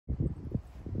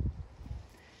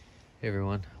Hey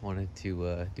everyone, wanted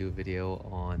to do a video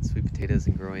on sweet potatoes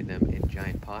and growing them in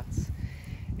giant pots.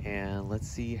 And let's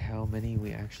see how many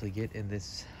we actually get in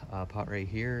this pot right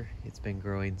here. It's been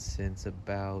growing since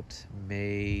about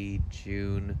May,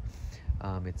 June.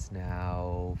 It's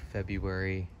now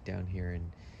February down here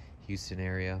in Houston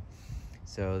area.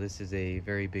 So this is a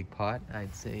very big pot.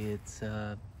 I'd say it's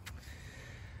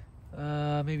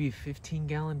maybe a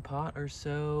 15-gallon pot or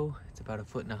so. It's about a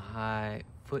foot and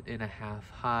a half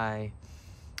high,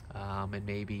 and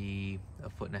maybe a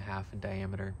foot and a half in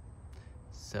diameter.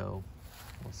 So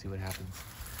we'll see what happens.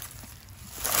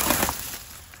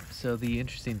 So the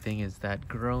interesting thing is that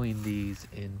growing these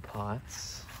in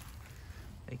pots,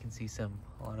 I can see a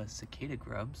lot of cicada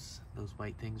grubs, those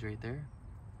white things right there.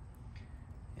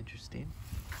 Interesting.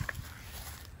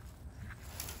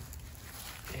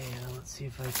 And let's see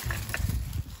if I can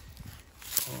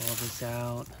pull all this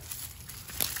out.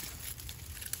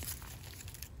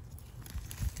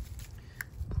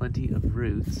 Plenty of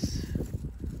roots.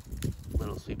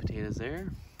 Little sweet potatoes there.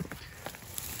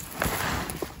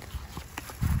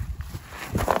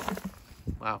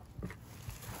 Wow.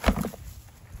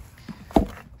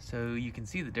 So you can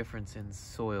see the difference in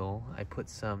soil. I put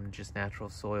some just natural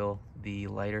soil. The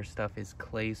lighter stuff is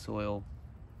clay soil.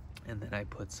 And then I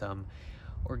put some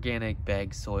organic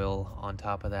bag soil on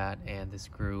top of that, and this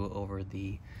grew over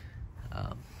the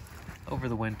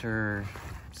winter,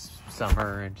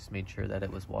 summer, and just made sure that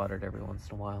it was watered every once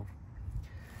in a while.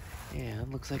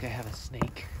 And looks like I have a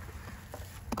snake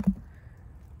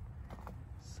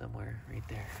somewhere right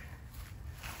there,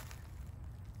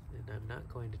 and I'm not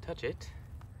going to touch it.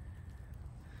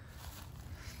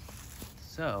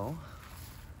 So,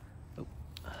 oh,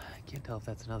 I can't tell if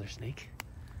that's another snake.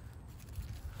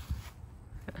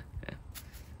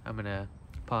 I'm gonna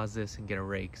pause this and get a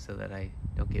rake so that I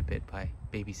don't get bit by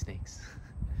baby snakes.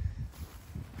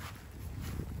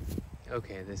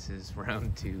 Okay, this is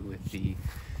round 2 with the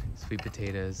sweet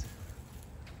potatoes.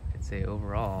 I'd say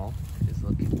overall it is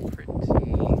looking pretty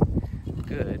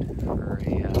good for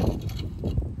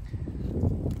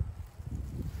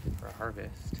a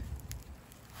harvest.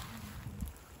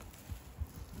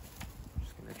 I'm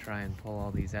just gonna try and pull all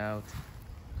these out.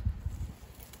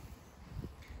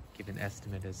 Give an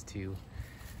estimate as to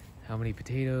how many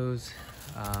potatoes.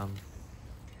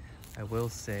 I will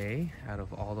say, out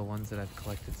of all the ones that I've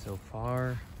collected so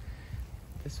far,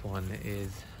 this one is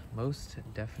most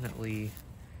definitely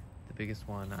the biggest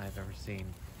one I've ever seen.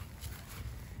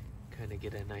 Kind of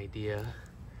get an idea.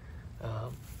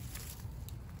 I'd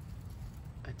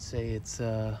say it's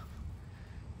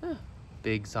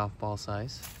big softball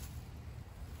size.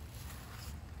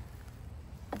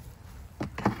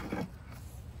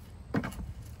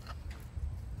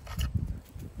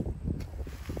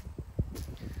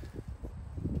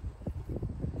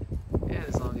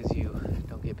 As long as you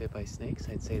don't get bit by snakes,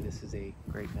 I'd say this is a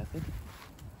great method.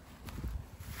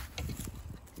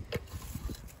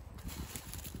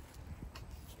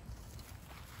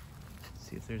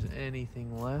 See if there's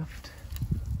anything left.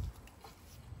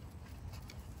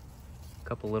 A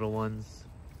couple little ones.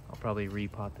 I'll probably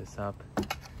repot this up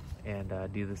and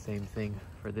do the same thing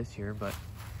for this year, but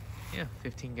yeah,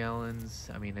 15 gallons.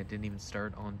 I mean, I didn't even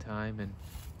start on time, and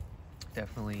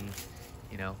definitely,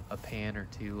 you know, a pan or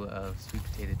two of sweet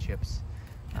potato chips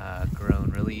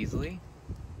grown really easily.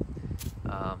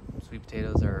 Sweet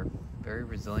potatoes are very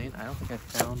resilient. I don't think I've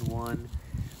found one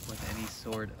with any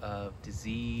sort of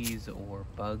disease or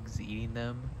bugs eating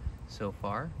them so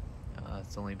far.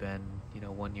 It's only been,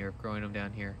 1 year of growing them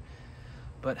down here.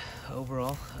 But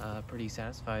overall, pretty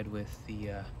satisfied with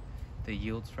the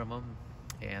yields from them,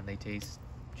 and they taste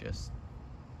just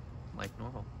like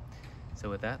normal. So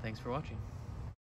with that, thanks for watching.